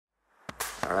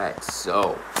Alright,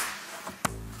 so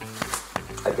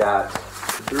I got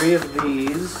 3 of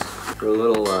these. They're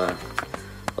little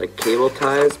like cable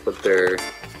ties, but they're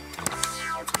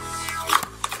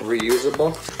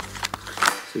reusable.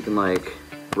 So you can like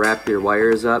wrap your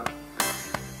wires up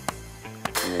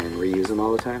and reuse them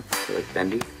all the time. They're like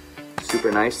bendy.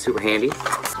 Super nice, super handy.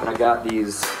 And I got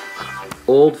these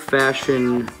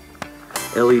old-fashioned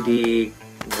LED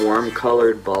warm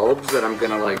colored bulbs that I'm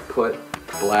gonna like put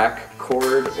black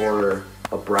cord or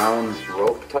a brown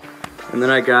rope type. And then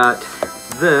I got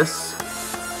this.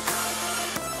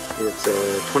 It's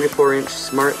a 24-inch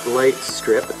smart light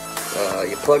strip.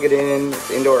 You plug it in,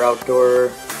 it's indoor,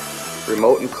 outdoor,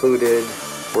 remote included,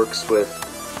 works with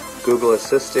Google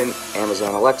Assistant,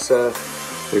 Amazon Alexa.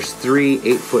 There's 3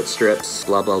 8-foot strips,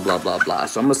 blah, blah, blah, blah, blah.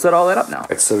 So I'm gonna set all that up now.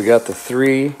 Right, so we got the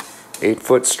 3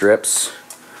 8-foot strips.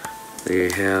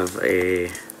 They have a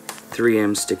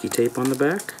 3M sticky tape on the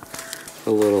back,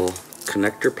 a little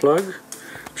connector plug.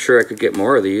 I'm sure I could get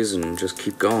more of these and just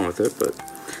keep going with it, but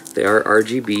they are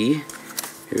RGB.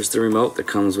 Here's the remote that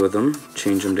comes with them.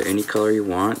 Change them to any color you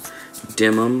want.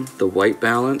 Dim them, the white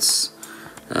balance.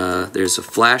 There's a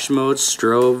flash mode,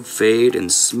 strobe, fade,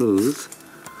 and smooth.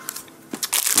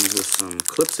 Comes with some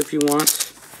clips if you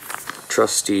want.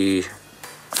 Trusty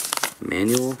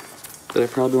manual that I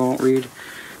probably won't read.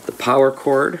 The power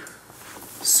cord,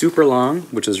 super long,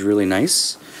 which is really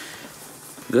nice.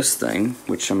 This thing,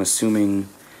 which I'm assuming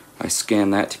I scan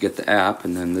that to get the app,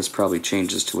 and then this probably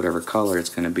changes to whatever color it's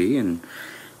going to be, and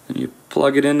then you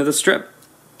plug it into the strip.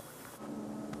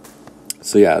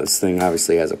 So yeah, this thing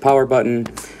obviously has a power button.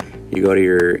 You go to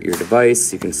your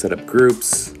device, you can set up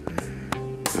groups.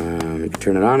 You can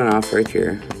turn it on and off right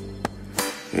here.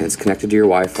 And it's connected to your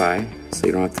Wi-Fi, so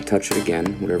you don't have to touch it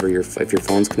again. Whatever if your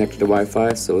phone's connected to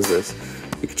Wi-Fi, so is this.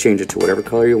 You can change it to whatever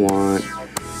color you want,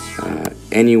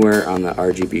 anywhere on the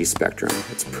RGB spectrum.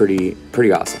 It's pretty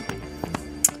awesome.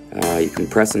 You can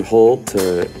press and hold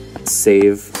to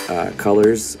save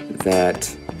colors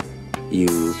that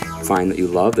you find that you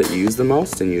love, that you use the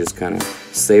most, and you just kind of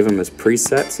save them as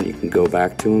presets, and you can go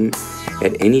back to them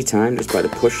at any time just by the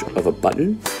push of a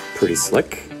button. Pretty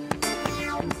slick.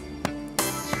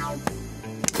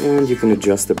 And you can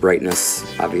adjust the brightness,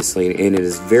 obviously, and it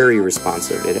is very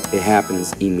responsive. It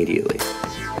happens immediately.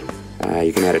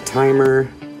 You can add a timer.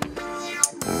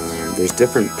 There's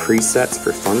different presets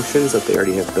for functions that they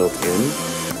already have built in.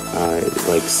 It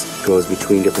like goes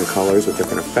between different colors with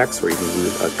different effects, where you can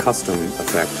use a custom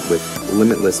effect with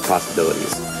limitless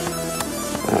possibilities.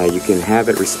 You can have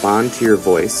it respond to your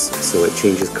voice, so it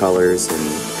changes colors and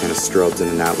kind of strobes in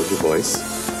and out with your voice.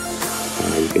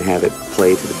 You can have it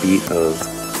play to the beat of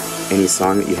any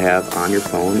song that you have on your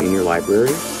phone in your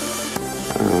library.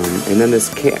 And then this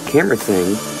camera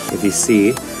thing, if you see,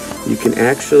 you can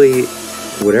actually,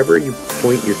 whatever you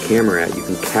point your camera at, you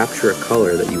can capture a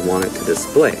color that you want it to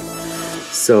display.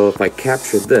 So if I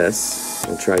capture this,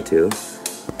 I'll try to,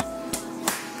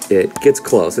 it gets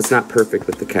close. It's not perfect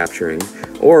with the capturing.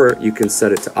 Or you can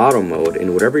set it to auto mode,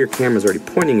 and whatever your camera's already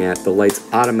pointing at, the lights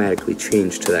automatically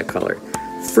change to that color.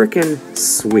 Frickin'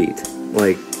 sweet.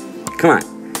 Like, come on.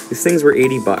 These things were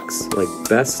 80 bucks. Like,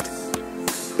 best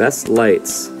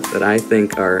lights that I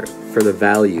think are for the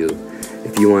value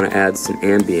if you want to add some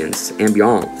ambience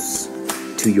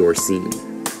to your scene.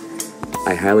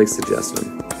 I highly suggest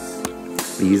them.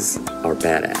 These are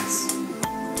badass.